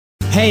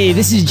Hey,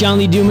 this is John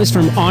Lee Dumas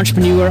from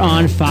Entrepreneur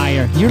on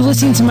Fire. You're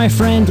listening to my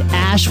friend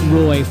Ash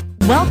Roy.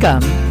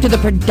 Welcome to the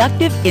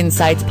Productive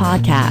Insights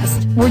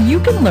Podcast, where you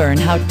can learn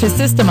how to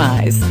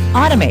systemize,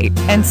 automate,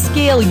 and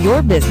scale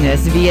your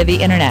business via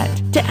the internet.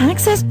 To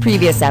access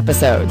previous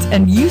episodes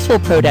and useful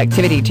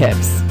productivity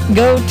tips,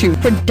 go to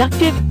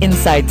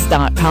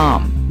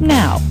productiveinsights.com.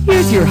 Now,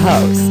 here's your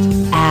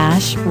host,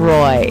 Ash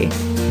Roy.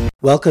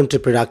 Welcome to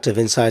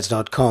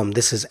productiveinsights.com.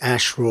 This is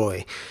Ash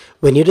Roy.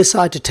 When you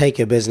decide to take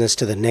your business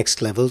to the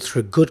next level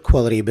through good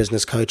quality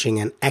business coaching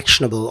and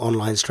actionable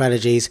online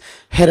strategies,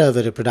 head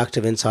over to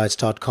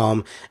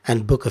productiveinsights.com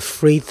and book a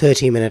free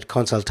 30-minute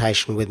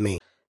consultation with me.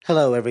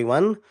 Hello,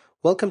 everyone.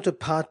 Welcome to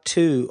part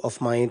 2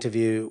 of my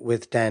interview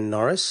with Dan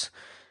Norris.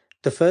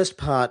 The first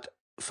part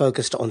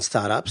focused on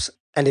startups.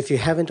 And if you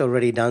haven't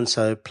already done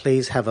so,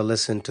 please have a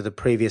listen to the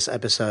previous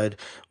episode,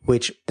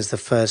 which is the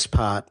first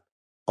part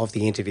of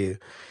the interview.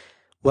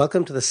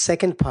 Welcome to the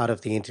second part of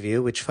the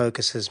interview, which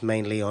focuses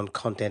mainly on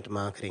content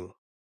marketing.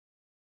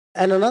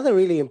 And another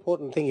really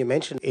important thing you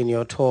mentioned in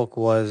your talk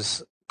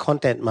was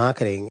content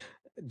marketing.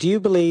 Do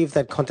you believe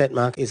that content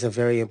marketing is a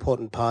very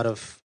important part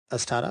of a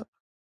startup?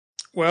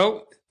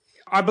 Well,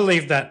 I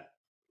believe that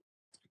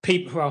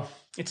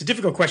it's a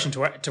difficult question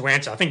to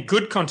answer. I think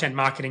good content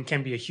marketing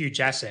can be a huge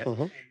asset.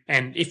 Mm-hmm.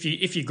 And if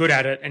you're good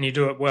at it and you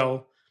do it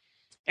well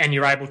and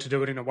you're able to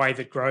do it in a way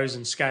that grows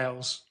and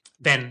scales,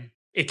 then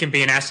it can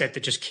be an asset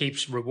that just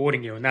keeps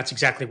rewarding you. And that's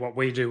exactly what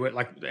we do.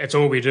 It's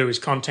all we do is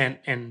content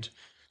and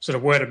sort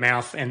of word of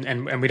mouth,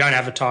 and we don't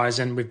advertise,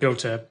 and we've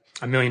built a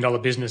 $1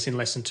 million business in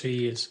less than 2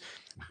 years.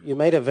 You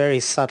made a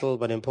very subtle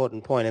but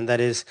important point, and that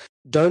is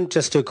don't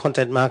just do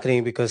content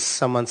marketing because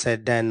someone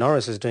said Dan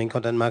Norris is doing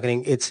content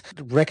marketing. It's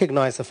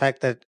recognize the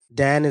fact that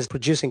Dan is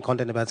producing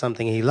content about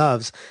something he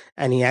loves,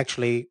 and he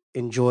actually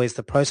enjoys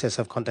the process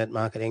of content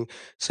marketing.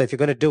 So if you're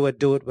going to do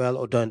it well,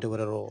 or don't do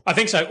it at all. I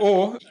think so.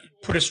 Or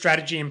put a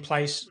strategy in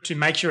place to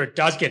make sure it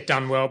does get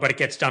done well, but it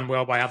gets done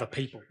well by other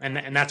people.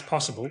 And that's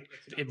possible.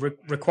 It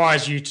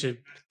requires you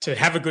to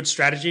have a good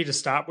strategy to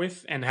start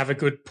with and have a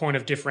good point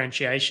of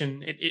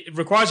differentiation. It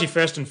requires you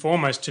first and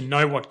foremost to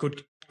know what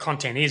good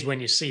content is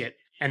when you see it.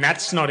 And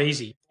that's not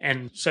easy.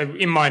 And so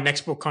in my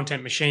next book,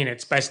 Content Machine,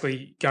 it's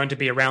basically going to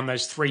be around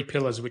those 3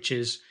 pillars, which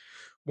is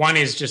one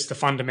is just the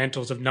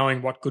fundamentals of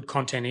knowing what good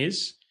content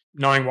is,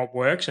 knowing what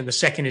works. And the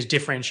second is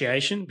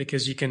differentiation,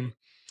 because you can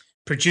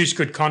produce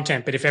good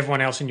content, but if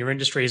everyone else in your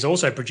industry is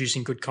also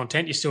producing good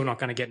content, you're still not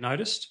going to get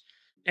noticed.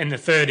 And the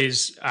third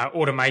is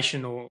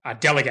automation or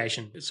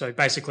delegation. So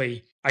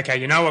basically, okay,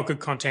 you know what good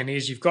content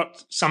is. You've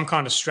got some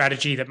kind of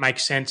strategy that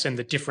makes sense and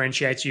that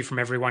differentiates you from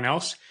everyone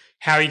else.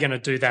 How are you going to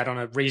do that on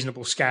a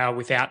reasonable scale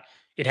without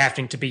it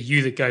having to be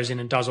you that goes in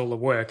and does all the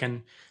work?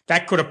 And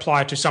that could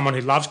apply to someone who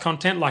loves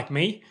content like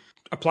me,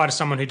 apply to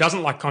someone who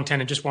doesn't like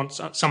content and just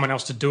wants someone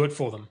else to do it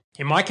for them.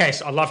 In my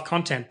case, I love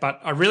content, but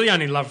I really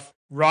only love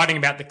writing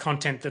about the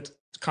content that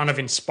kind of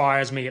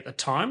inspires me at the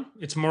time.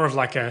 It's more of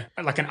like an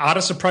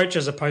artist approach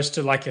as opposed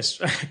to like a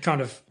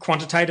kind of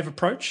quantitative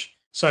approach.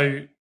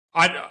 So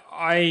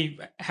I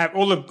have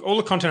all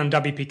the content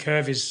on WP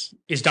Curve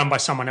is done by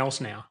someone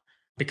else now,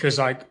 because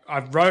I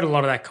wrote a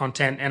lot of that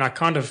content and I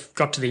kind of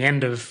got to the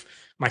end of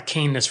my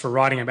keenness for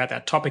writing about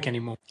that topic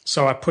anymore.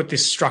 So I put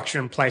this structure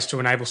in place to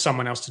enable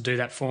someone else to do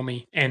that for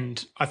me.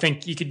 And I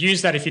think you could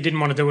use that if you didn't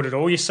want to do it at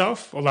all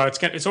yourself, although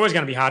it's always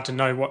going to be hard to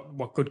know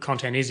what good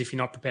content is if you're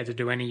not prepared to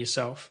do any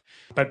yourself.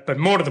 But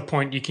more to the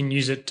point, you can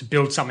use it to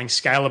build something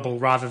scalable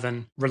rather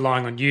than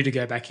relying on you to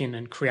go back in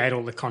and create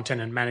all the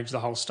content and manage the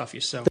whole stuff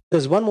yourself.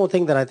 There's one more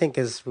thing that I think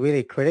is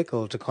really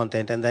critical to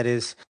content, and that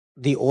is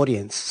the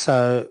audience.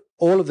 So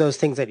all of those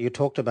things that you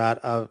talked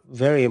about are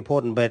very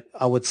important, but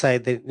I would say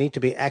they need to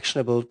be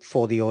actionable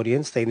for the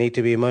audience. They need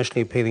to be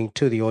emotionally appealing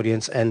to the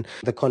audience, and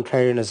the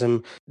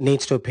contrarianism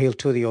needs to appeal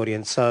to the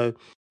audience. So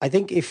I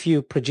think if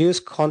you produce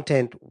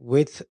content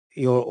with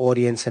your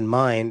audience in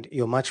mind,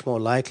 you're much more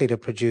likely to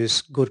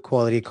produce good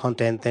quality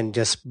content than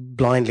just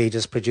blindly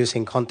just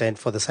producing content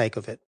for the sake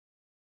of it.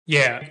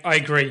 Yeah, I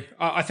agree.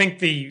 I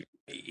think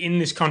in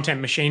this Content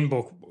Machine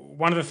book,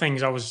 one of the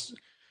things I was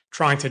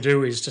trying to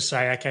do is to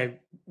say, okay,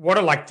 what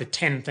are like the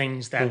 10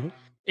 things that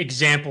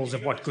examples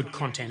of what good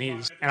content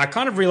is? And I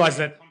kind of realized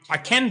that I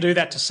can do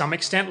that to some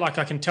extent. Like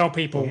I can tell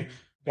people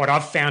what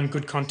I've found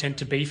good content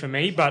to be for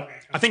me. But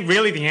I think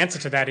really the answer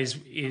to that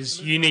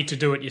is you need to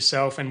do it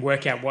yourself and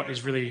work out what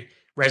is really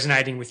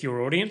resonating with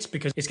your audience,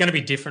 because it's going to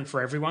be different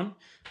for everyone.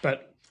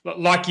 But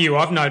like you,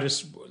 I've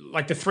noticed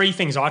like the 3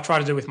 things I try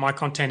to do with my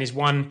content is,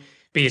 one,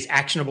 be as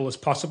actionable as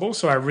possible.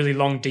 So our really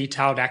long,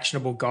 detailed,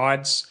 actionable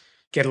guides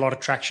get a lot of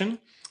traction.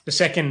 The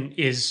second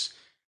is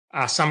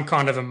some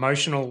kind of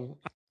emotional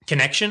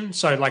connection.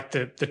 So like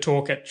the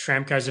talk at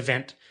Shramko's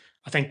event,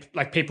 I think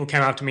like people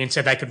came up to me and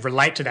said they could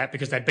relate to that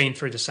because they'd been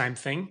through the same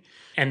thing.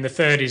 And the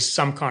third is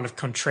some kind of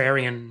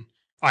contrarian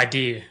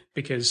idea,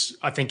 because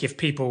I think if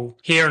people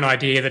hear an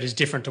idea that is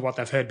different to what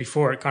they've heard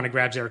before, it kind of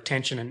grabs their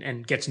attention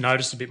and gets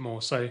noticed a bit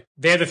more. So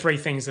they're the 3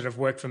 things that have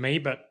worked for me,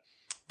 and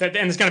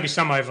there's going to be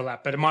some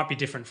overlap, but it might be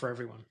different for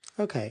everyone.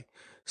 Okay.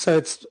 So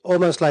it's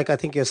almost like, I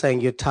think you're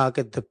saying you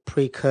target the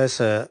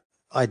precursor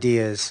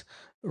ideas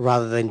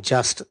rather than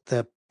just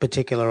the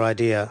particular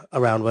idea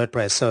around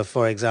WordPress. So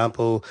for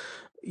example,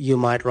 you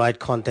might write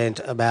content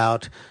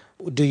about,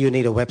 do you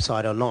need a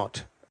website or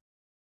not?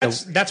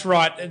 That's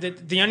right.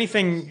 The only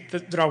thing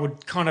that I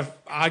would kind of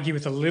argue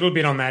with a little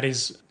bit on that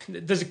is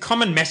there's a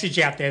common message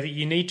out there that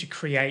you need to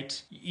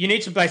create. You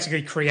need to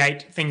basically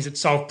create things that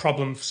solve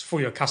problems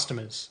for your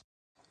customers.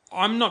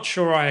 I'm not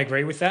sure I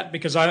agree with that,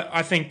 because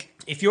I think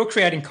if you're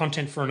creating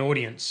content for an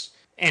audience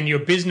and your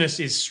business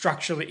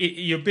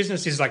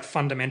is like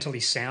fundamentally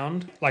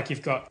sound, like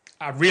you've got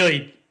a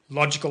really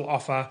logical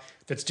offer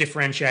that's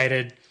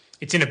differentiated,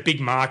 it's in a big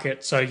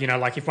market. So,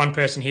 like if one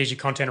person hears your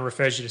content and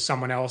refers you to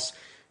someone else,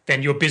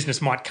 then your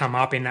business might come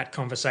up in that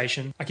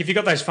conversation. Like if you've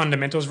got those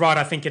fundamentals right,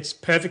 I think it's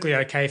perfectly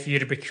okay for you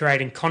to be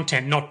creating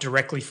content not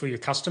directly for your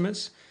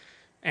customers.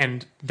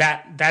 And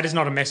that is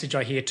not a message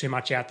I hear too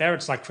much out there.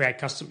 It's like create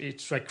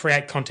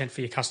content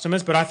for your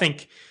customers. But I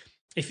think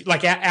if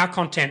like our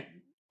content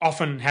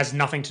often has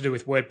nothing to do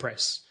with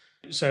WordPress.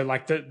 So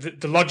like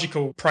the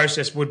logical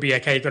process would be,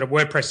 okay, you've got a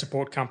WordPress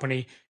support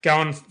company,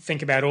 go and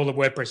think about all the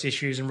WordPress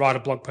issues and write a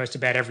blog post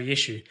about every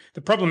issue.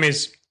 The problem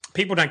is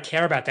people don't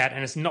care about that,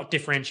 and it's not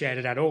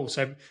differentiated at all.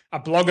 So a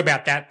blog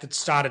about that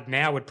started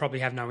now would probably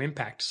have no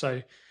impact.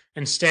 So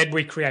instead,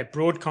 we create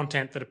broad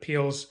content that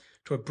appeals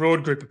to a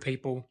broad group of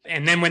people.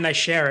 And then when they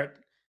share it,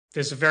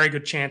 there's a very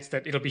good chance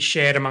that it'll be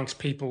shared amongst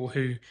people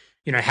who,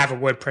 have a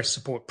WordPress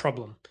support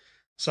problem.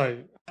 So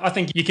I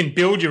think you can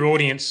build your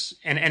audience,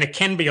 and it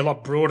can be a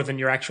lot broader than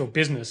your actual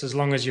business, as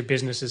long as your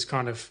business is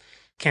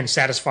can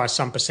satisfy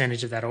some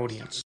percentage of that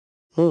audience.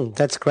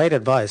 That's great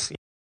advice.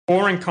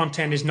 Boring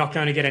content is not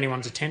going to get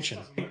anyone's attention.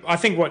 I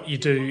think what you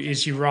do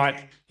is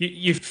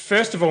you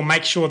first of all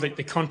make sure that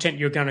the content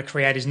you're going to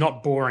create is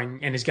not boring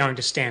and is going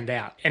to stand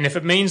out. And if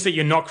it means that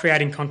you're not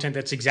creating content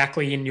that's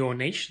exactly in your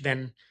niche,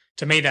 then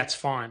to me that's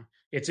fine.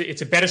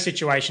 It's a better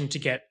situation to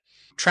get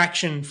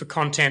traction for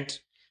content,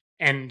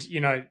 and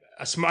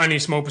only a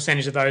small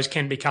percentage of those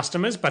can be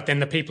customers, but then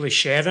the people who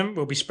share them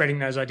will be spreading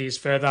those ideas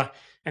further,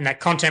 and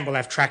that content will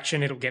have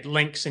traction. It'll get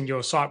links, and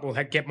your site will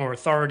get more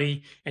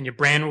authority, and your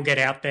brand will get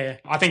out there.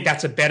 I think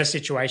that's a better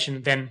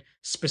situation than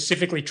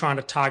specifically trying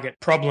to target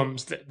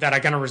problems that are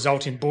going to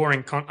result in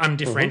boring,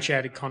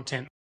 undifferentiated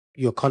content.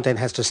 Your content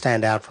has to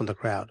stand out from the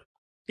crowd.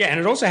 Yeah, and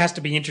it also has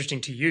to be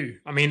interesting to you.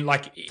 I mean,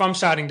 like if I'm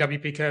starting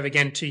WP Curve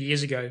again 2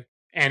 years ago,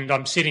 and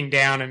I'm sitting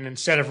down, and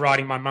instead of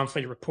writing my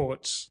monthly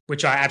reports,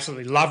 which I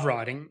absolutely love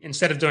writing,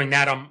 instead of doing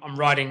that, I'm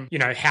writing,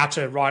 how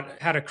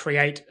to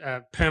create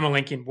a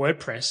permalink in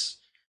WordPress.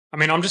 I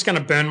mean, I'm just going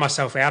to burn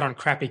myself out on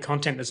crappy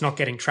content that's not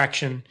getting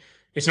traction.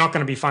 It's not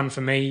going to be fun for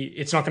me.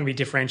 It's not going to be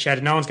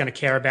differentiated. No one's going to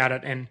care about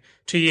it. And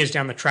 2 years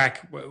down the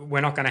track,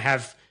 we're not going to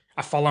have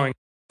a following.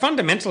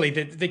 Fundamentally,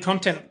 the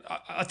content,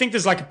 I think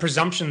there's like a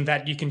presumption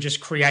that you can just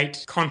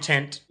create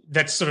content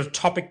that's sort of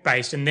topic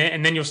based, and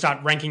then you'll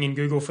start ranking in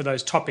Google for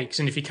those topics.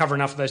 And if you cover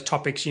enough of those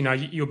topics,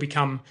 you'll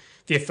become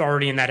the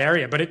authority in that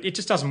area. But it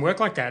just doesn't work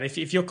like that.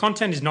 If your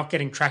content is not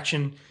getting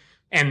traction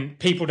and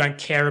people don't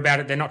care about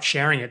it, they're not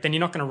sharing it, then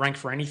you're not going to rank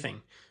for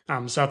anything.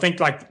 So I think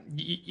like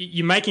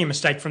you're making a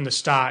mistake from the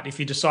start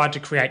if you decide to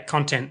create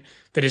content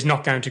that is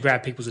not going to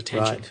grab people's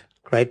attention. Right.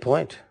 Great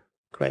point.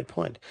 Great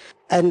point.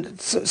 And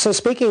so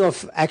speaking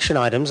of action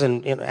items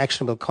and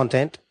actionable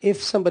content,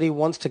 if somebody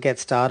wants to get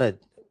started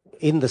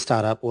in the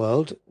startup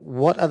world,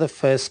 what are the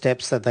first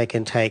steps that they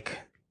can take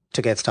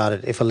to get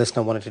started if a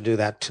listener wanted to do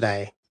that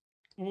today?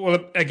 Well,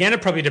 again,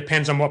 it probably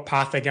depends on what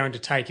path they're going to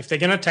take. If they're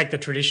going to take the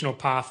traditional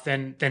path,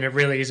 then it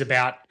really is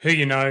about who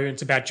you know.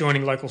 It's about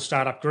joining local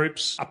startup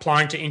groups,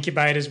 applying to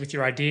incubators with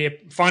your idea,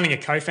 finding a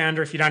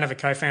co-founder. If you don't have a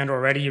co-founder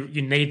already,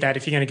 you need that.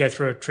 If you're going to go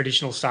through a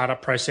traditional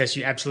startup process,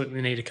 you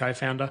absolutely need a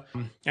co-founder.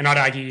 And I'd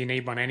argue you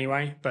need one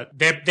anyway. But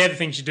they're the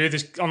things you do.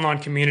 There's online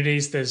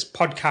communities, there's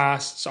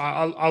podcasts.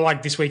 I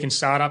like This Week in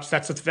Startups.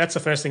 That's the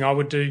first thing I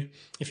would do.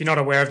 If you're not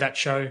aware of that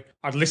show,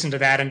 I'd listen to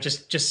that and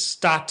just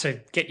start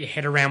to get your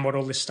head around what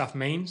all this stuff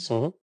means.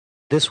 Mm-hmm.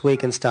 This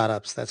Week in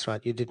Startups. That's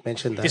right. You did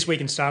mention that. This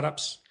Week in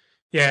Startups.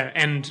 Yeah.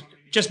 And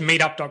just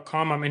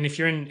meetup.com. I mean, if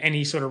you're in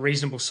any sort of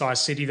reasonable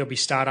sized city, there'll be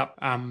startup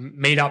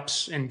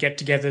meetups and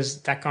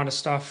get-togethers, that kind of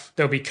stuff.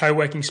 There'll be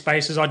co-working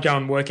spaces. I'd go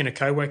and work in a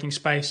co-working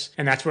space,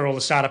 and that's where all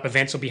the startup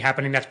events will be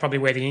happening. That's probably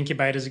where the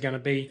incubators are going to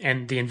be,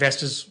 and the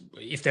investors,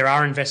 if there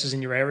are investors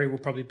in your area, will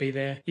probably be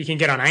there. You can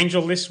get on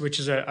AngelList, which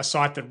is a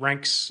site that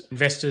ranks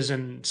investors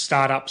and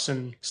startups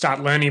and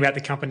start learning about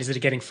the companies that are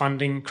getting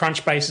funding.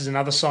 Crunchbase is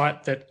another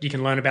site that you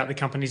can learn about the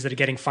companies that are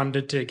getting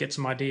funded to get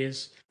some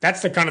ideas.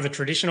 That's the kind of the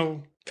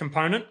traditional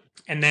component.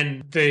 And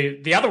then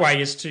the other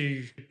way is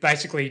to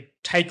basically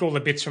take all the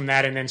bits from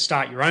that and then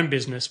start your own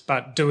business,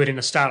 but do it in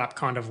a startup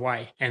kind of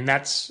way. And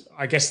that's,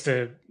 I guess,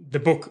 the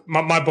book,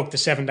 my book, The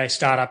 7-Day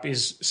Startup,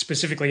 is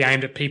specifically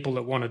aimed at people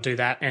that want to do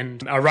that.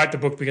 And I wrote the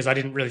book because I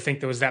didn't really think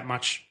there was that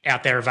much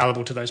out there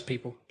available to those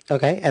people.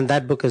 Okay. And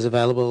that book is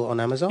available on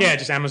Amazon? Yeah,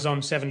 just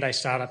Amazon, 7-Day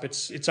Startup.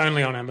 It's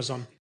only on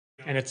Amazon.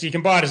 And you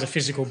can buy it as a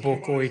physical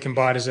book or you can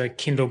buy it as a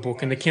Kindle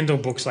book. And the Kindle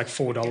book's like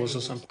 $4 or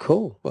something.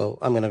 Cool. Well,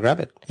 I'm going to grab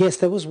it. Yes,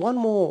 there was one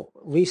more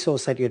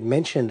resource that you had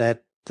mentioned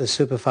at the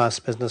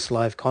Superfast Business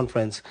Live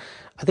conference.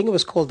 I think it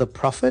was called The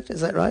Profit.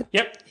 Is that right?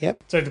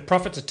 Yep. So The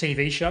Profit's a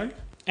TV show.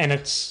 And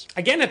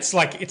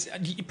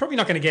you're probably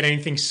not going to get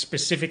anything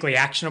specifically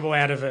actionable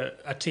out of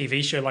a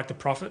TV show like The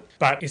Profit,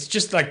 but it's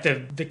just like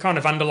the kind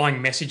of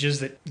underlying messages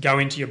that go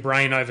into your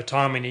brain over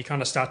time, and you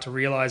kind of start to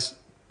realize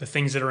the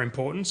things that are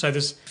important. So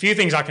there's a few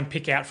things I can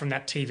pick out from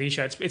that TV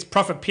show. It's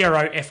Profit,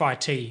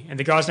 Profit, and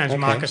the guy's name's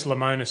Marcus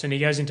Lemonis, and he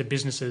goes into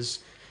businesses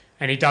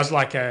and he does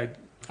like a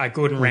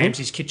Gordon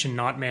Ramsay's Kitchen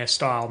Nightmare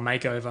style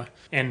makeover.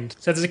 And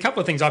so there's a couple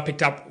of things I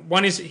picked up.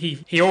 One is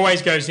he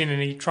always goes in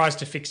and he tries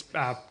to fix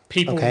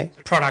people,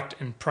 product,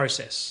 and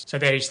process. So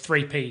there's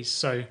 3 Ps.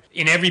 So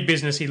in every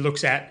business he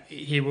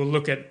will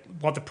look at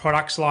what the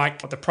product's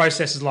like, what the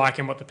process is like,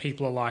 and what the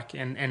people are like.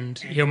 And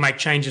he'll make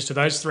changes to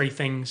those 3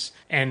 things.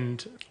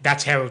 And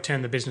that's how he'll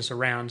turn the business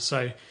around.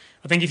 So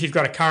I think if you've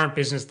got a current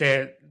business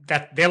there,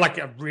 they're like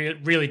a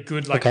really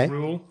good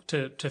rule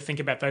to think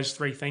about those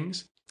 3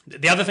 things.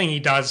 The other thing he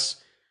does,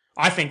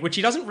 I think, which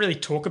he doesn't really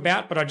talk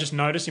about, but I just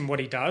notice in what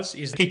he does,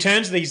 is he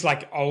turns these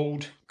like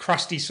old,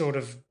 crusty sort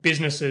of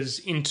businesses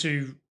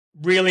into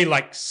really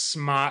like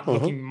smart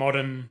looking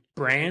modern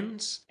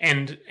brands.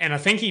 And I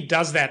think he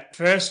does that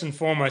first and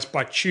foremost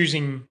by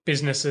choosing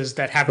businesses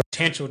that have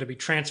potential to be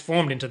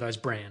transformed into those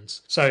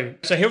brands. So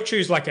he'll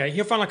choose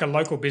he'll find like a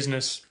local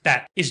business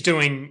that is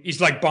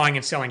like buying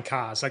and selling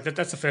cars. Like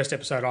that's the first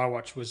episode I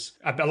watched, was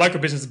a local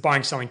business buying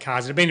and selling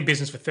cars. It had been in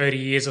business for 30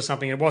 years or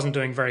something. It wasn't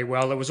doing very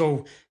well. It was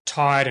all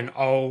tired and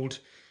old.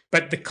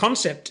 But the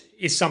concept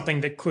is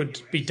something that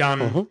could be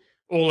done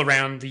all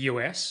around the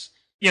US.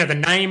 The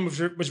name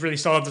was really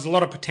solid. There's a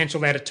lot of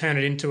potential there to turn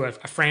it into a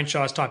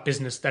franchise type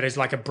business that is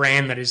like a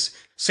brand that is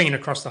seen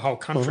across the whole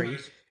country,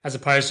 as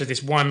opposed to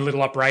this one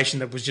little operation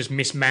that was just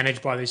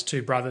mismanaged by these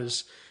 2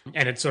 brothers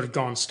and had sort of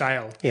gone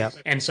stale. Yeah.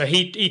 And so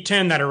he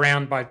turned that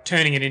around by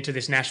turning it into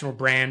this national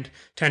brand,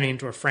 turning it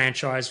into a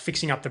franchise,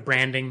 fixing up the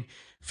branding,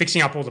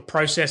 fixing up all the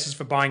processes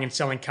for buying and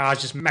selling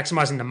cars, just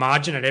maximizing the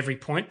margin at every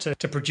point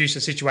to produce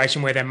a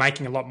situation where they're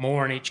making a lot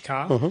more on each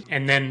car,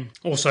 and then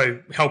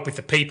also help with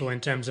the people in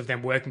terms of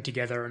them working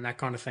together and that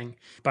kind of thing.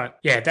 But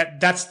yeah,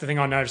 that's the thing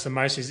I noticed the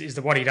most is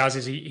that what he does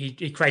is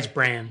he creates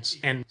brands.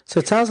 And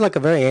so it sounds like a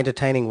very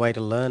entertaining way to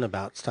learn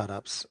about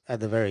startups at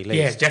the very least.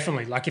 Yeah,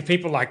 definitely. Like if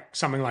people like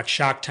something like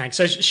Shark Tank.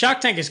 So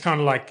Shark Tank is kind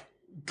of like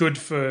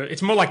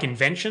it's more like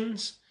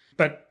inventions,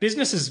 but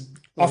business is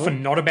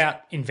often not about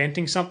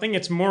inventing something.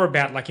 It's more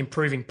about like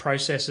improving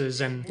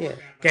processes and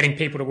getting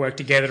people to work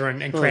together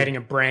and creating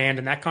a brand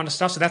and that kind of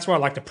stuff. So that's why I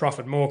like The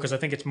Profit more, because I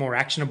think it's more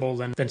actionable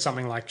than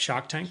something like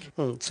Shark Tank.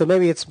 So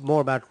maybe it's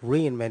more about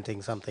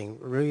reinventing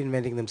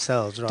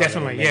themselves rather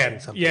Definitely, than inventing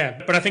something.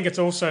 Yeah. But I think it's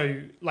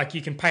also like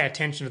you can pay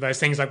attention to those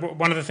things. Like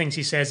one of the things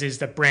he says is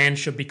that brands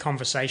should be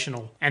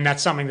conversational. And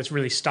that's something that's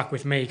really stuck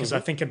with me, because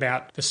I think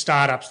about the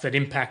startups that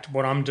impact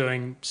what I'm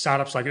doing,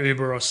 startups like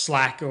Uber or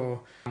Slack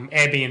or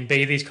Airbnb,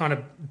 these kind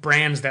of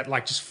brands that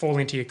like just fall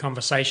into your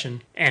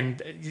conversation, and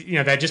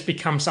they just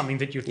become something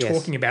that you're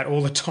talking about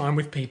all the time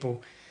with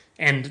people.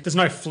 And there's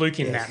no fluke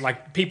in that.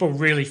 Like people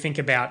really think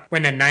about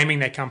when they're naming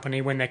their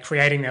company, when they're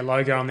creating their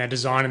logo and their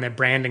design and their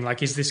branding,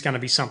 like, is this going to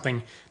be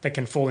something that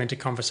can fall into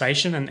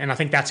conversation? And I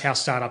think that's how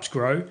startups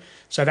grow.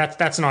 So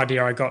that's an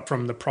idea I got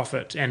from The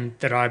Profit, and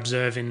that I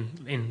observe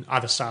in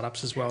other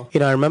startups as well.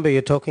 I remember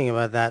you talking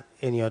about that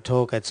in your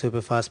talk at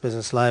Superfast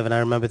Business Live, and I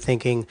remember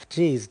thinking,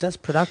 geez, does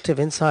Productive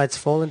Insights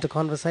fall into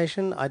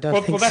conversation? I don't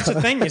think so. Well, that's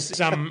the thing is,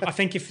 I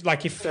think if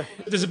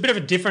there's a bit of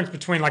a difference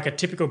between like a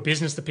typical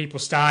business that people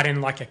start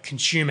in, like a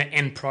consumer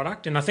end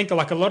product, and I think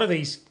like a lot of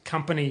these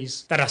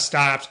companies that are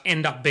startups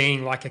end up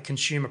being like a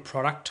consumer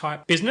product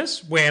type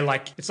business, where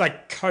like it's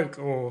like Coke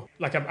or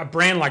like a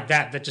brand like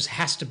that just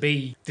has to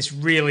be this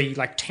really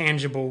like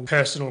tangible,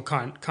 personal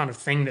kind of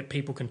thing that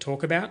people can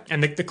talk about.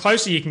 And the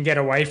closer you can get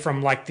away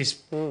from like this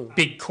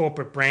big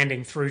corporate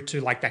branding through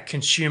to like that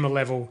consumer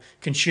level,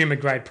 consumer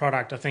grade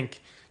product, I think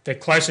the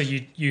closer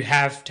you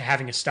have to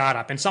having a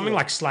startup. And something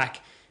like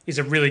Slack is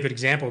a really good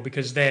example,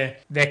 because they're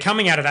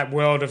coming out of that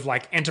world of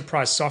like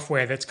enterprise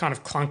software that's kind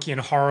of clunky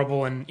and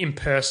horrible and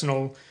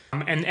impersonal,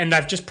 and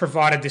they've just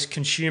provided this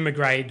consumer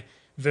grade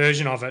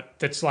version of it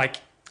that's like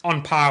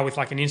on par with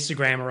like an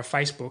Instagram or a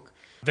Facebook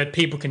that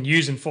people can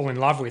use and fall in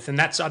love with. And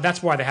that's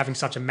why they're having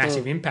such a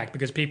massive impact,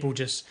 because people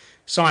just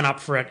sign up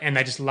for it and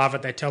they just love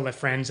it. They tell their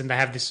friends and they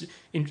have this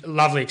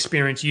lovely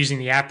experience using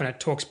the app, and it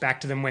talks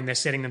back to them when they're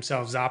setting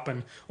themselves up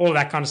and all of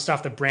that kind of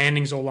stuff. The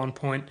branding's all on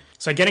point.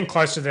 So getting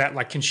close to that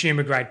like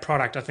consumer grade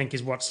product, I think,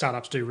 is what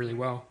startups do really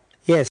well.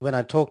 Yes, when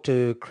I talked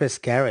to Chris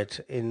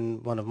Garrett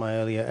in one of my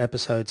earlier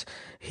episodes,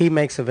 he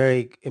makes a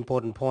very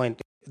important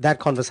point. That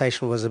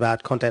conversation was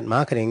about content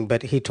marketing,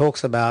 but he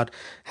talks about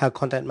how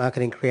content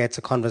marketing creates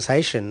a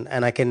conversation.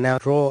 And I can now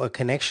draw a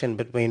connection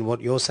between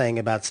what you're saying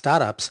about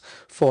startups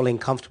falling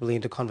comfortably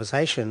into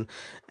conversation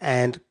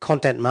and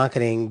content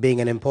marketing being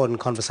an important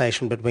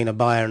conversation between a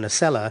buyer and a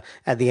seller,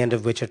 at the end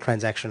of which a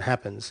transaction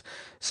happens.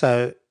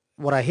 So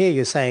what I hear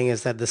you saying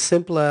is that the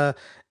simpler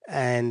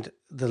and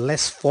the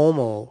less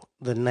formal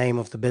the name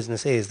of the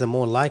business is, the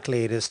more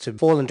likely it is to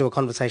fall into a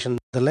conversation,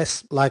 the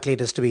less likely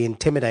it is to be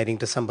intimidating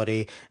to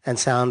somebody and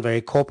sound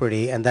very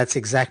corporate-y, and that's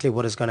exactly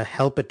what is going to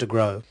help it to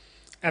grow.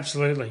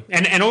 Absolutely.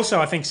 And also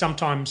I think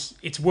sometimes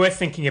it's worth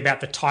thinking about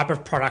the type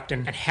of product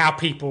and how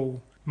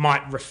people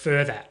might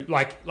refer that.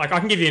 Like I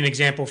can give you an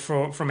example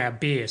from our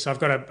beer. So I've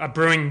got a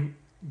brewing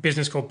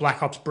business called Black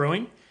Hops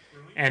Brewing,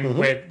 and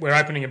we're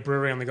opening a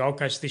brewery on the Gold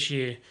Coast this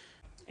year.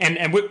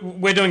 And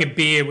we're doing a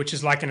beer which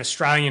is like an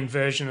Australian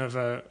version of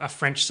a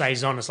French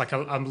Saison. It's like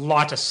a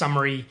lighter,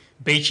 summery,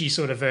 beachy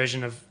sort of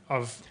version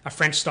of a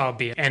French-style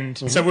beer. And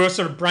so we were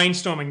sort of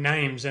brainstorming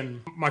names,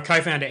 and my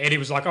co-founder Eddie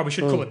was like, we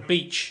should call it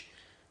Beach.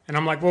 And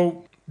I'm like,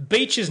 well,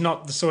 Beach is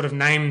not the sort of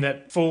name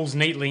that falls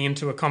neatly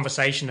into a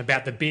conversation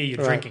about the beer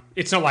you're drinking.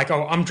 It's not like,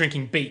 I'm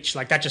drinking Beach.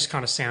 Like, that just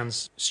kind of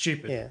sounds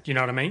stupid. Yeah. Do you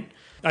know what I mean?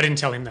 I didn't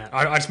tell him that.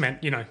 I just meant,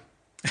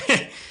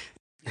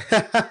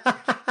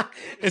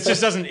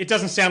 it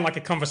doesn't sound like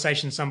a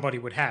conversation somebody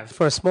would have.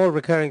 For a small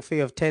recurring fee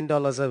of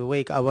 $10 a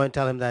week, I won't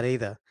tell him that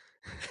either.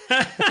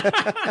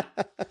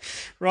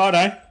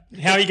 Righto.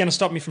 How are you going to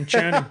stop me from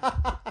churning?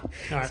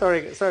 No.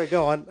 Sorry,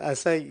 go on.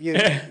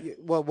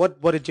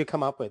 What did you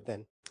come up with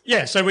then?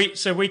 Yeah, so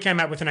we came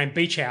up with the name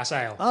Beach House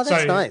Ale. Oh,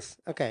 that's nice.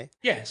 Okay.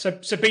 Yeah, so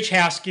Beach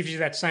House gives you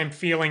that same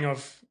feeling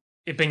of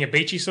it being a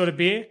beachy sort of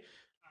beer,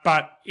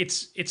 but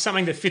it's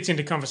something that fits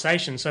into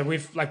conversation. So we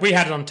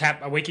had it on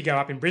tap a week ago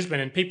up in Brisbane,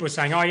 and people were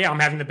saying, "Oh yeah, I'm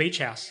having the Beach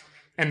House,"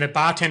 and the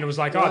bartender was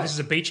like, "Oh, this is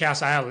a Beach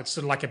House Ale. It's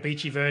sort of like a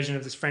beachy version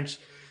of this French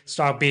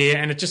style beer,"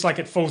 and it just like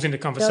it falls into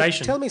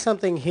conversation. Now, tell me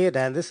something here,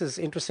 Dan. This is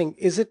interesting.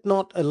 Is it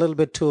not a little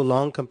bit too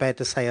long compared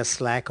to, say, a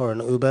Slack or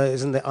an Uber?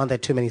 Aren't there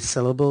too many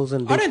syllables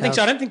in Beach I don't think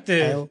so. I don't think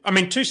ale?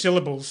 2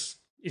 syllables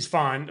is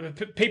fine.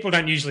 People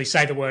don't usually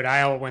say the word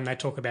ale when they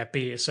talk about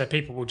beer, so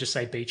people will just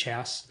say Beach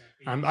House.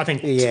 I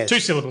think 2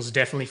 syllables is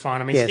definitely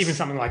fine. I mean, even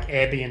something like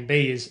Airbnb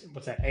is,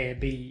 what's that,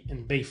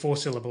 Airbnb, 4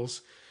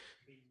 syllables.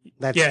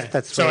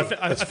 That's so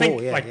I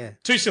think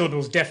 2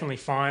 syllables definitely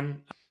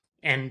fine.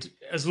 And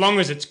as long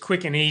as it's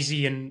quick and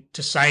easy and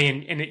to say,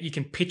 and you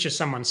can picture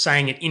someone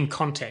saying it in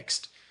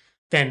context,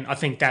 then I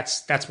think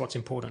that's what's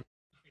important.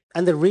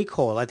 And the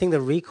recall, I think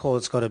the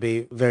recall's got to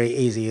be very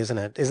easy, isn't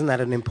it? Isn't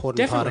that an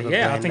important part of a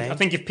brand name? I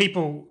think if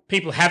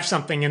people have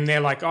something and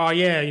they're like, oh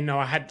yeah,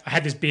 I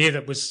had this beer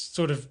that was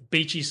sort of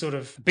beachy sort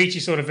of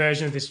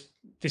version of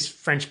this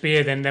French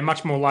beer, then they're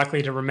much more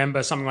likely to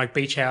remember something like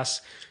Beach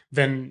House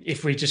than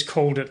if we just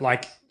called it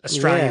like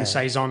Australian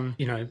Saison,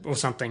 or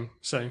something.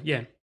 So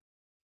yeah.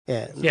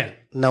 Yeah.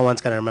 No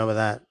one's going to remember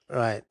that.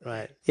 Right.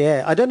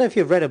 Yeah. I don't know if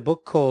you've read a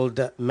book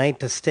called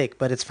Made to Stick,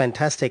 but it's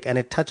fantastic, and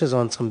it touches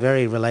on some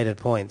very related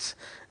points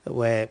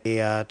where we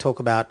talk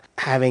about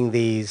having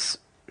these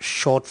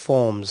short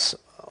forms,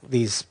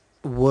 these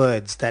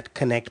words that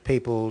connect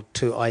people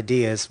to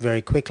ideas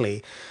very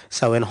quickly.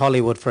 So in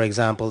Hollywood, for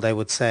example, they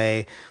would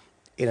say,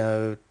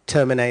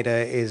 Terminator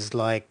is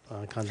like,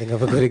 I can't think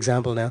of a good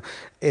example now,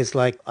 is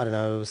like, I don't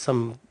know,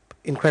 some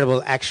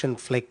incredible action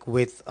flick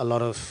with a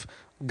lot of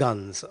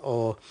guns,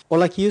 or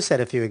like you said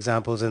a few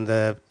examples in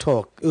the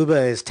talk,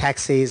 Uber is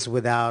taxis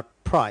without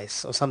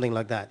price or something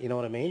like that. You know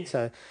what I mean?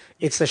 So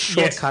it's a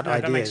shortcut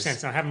ideas. That makes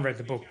sense. I haven't read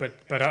the book, but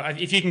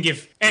if you can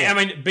give, I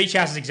mean, Beach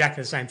House is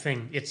exactly the same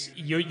thing. It's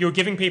you're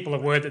giving people a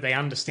word that they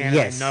understand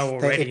and know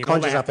already. It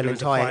conjures up an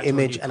entire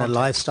image and a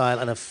lifestyle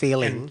and a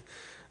feeling.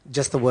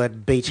 Just the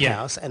word Beach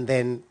House, and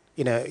then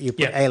you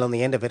put ale on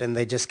the end of it, and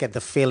they just get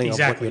the feeling of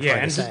what you're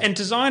trying to say. And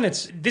design,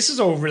 this is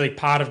all really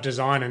part of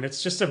design, and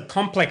it's just a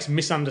complex,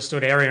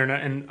 misunderstood area.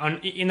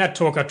 And in that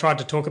talk, I tried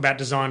to talk about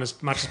design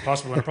as much as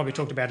possible, and I probably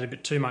talked about it a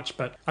bit too much.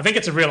 But I think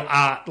it's a real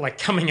art, like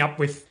coming up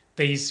with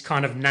these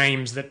kind of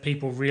names that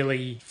people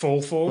really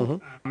fall for.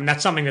 And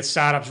that's something that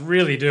startups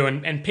really do,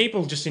 and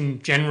people just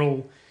in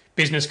general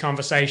business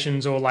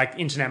conversations or like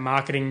internet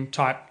marketing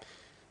type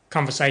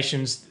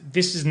conversations,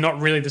 this is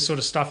not really the sort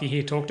of stuff you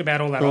hear talked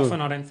about all that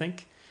often, I don't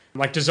think.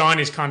 Like design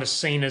is kind of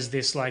seen as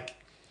this like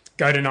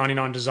go to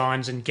 99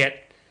 Designs and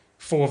get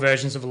 4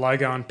 versions of a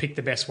logo and pick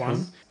the best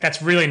one.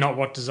 That's really not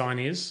what design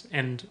is,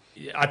 and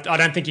I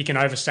don't think you can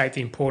overstate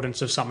the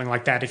importance of something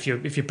like that if you're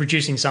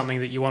producing something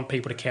that you want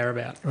people to care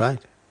about. Right.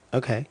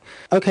 Okay,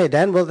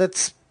 Dan. Well,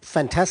 that's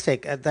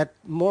fantastic. That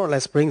more or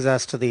less brings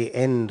us to the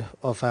end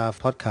of our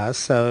podcast.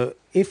 So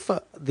if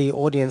the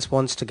audience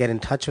wants to get in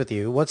touch with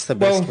you, what's the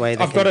best way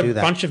they can do that? I've got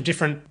a bunch of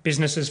different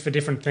businesses for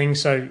different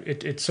things, so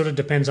it sort of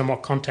depends on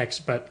what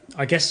context, but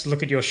I guess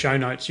look at your show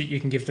notes.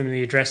 You can give them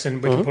the address,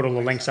 and we can put all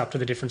the links up to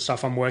the different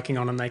stuff I'm working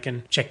on, and they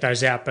can check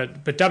those out.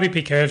 But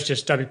WP Curve's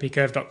just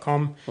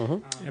wpcurve.com.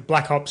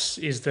 Black Hops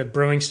is the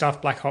brewing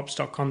stuff,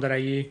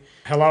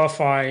 blackhops.com.au.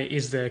 Helloify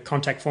is the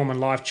contact form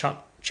and live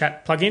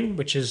chat plugin,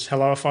 which is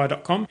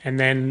helloify.com, and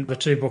then the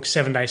 2 books,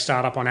 7-Day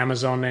Startup on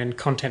Amazon and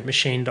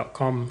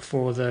contentmachine.com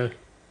for the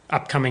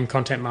upcoming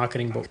content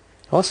marketing book.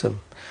 Awesome.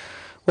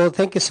 Well,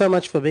 thank you so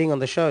much for being on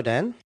the show,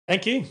 Dan.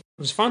 Thank you. It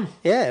was fun.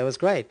 Yeah, it was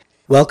great.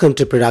 Welcome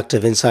to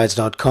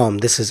ProductiveInsights.com.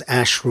 This is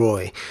Ash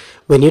Roy.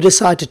 When you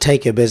decide to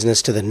take your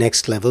business to the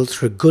next level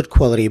through good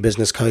quality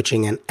business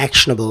coaching and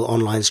actionable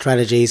online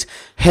strategies,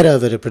 head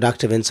over to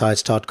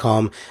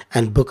ProductiveInsights.com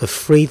and book a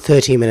free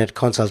 30-minute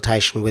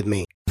consultation with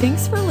me.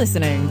 Thanks for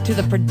listening to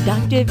the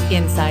Productive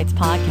Insights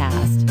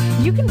Podcast.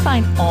 You can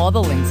find all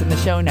the links in the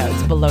show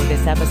notes below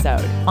this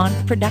episode on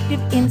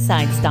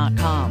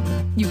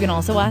ProductiveInsights.com. You can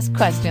also ask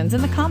questions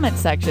in the comment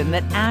section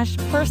that Ash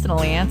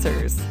personally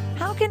answers.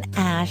 How can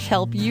Ash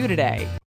help you today?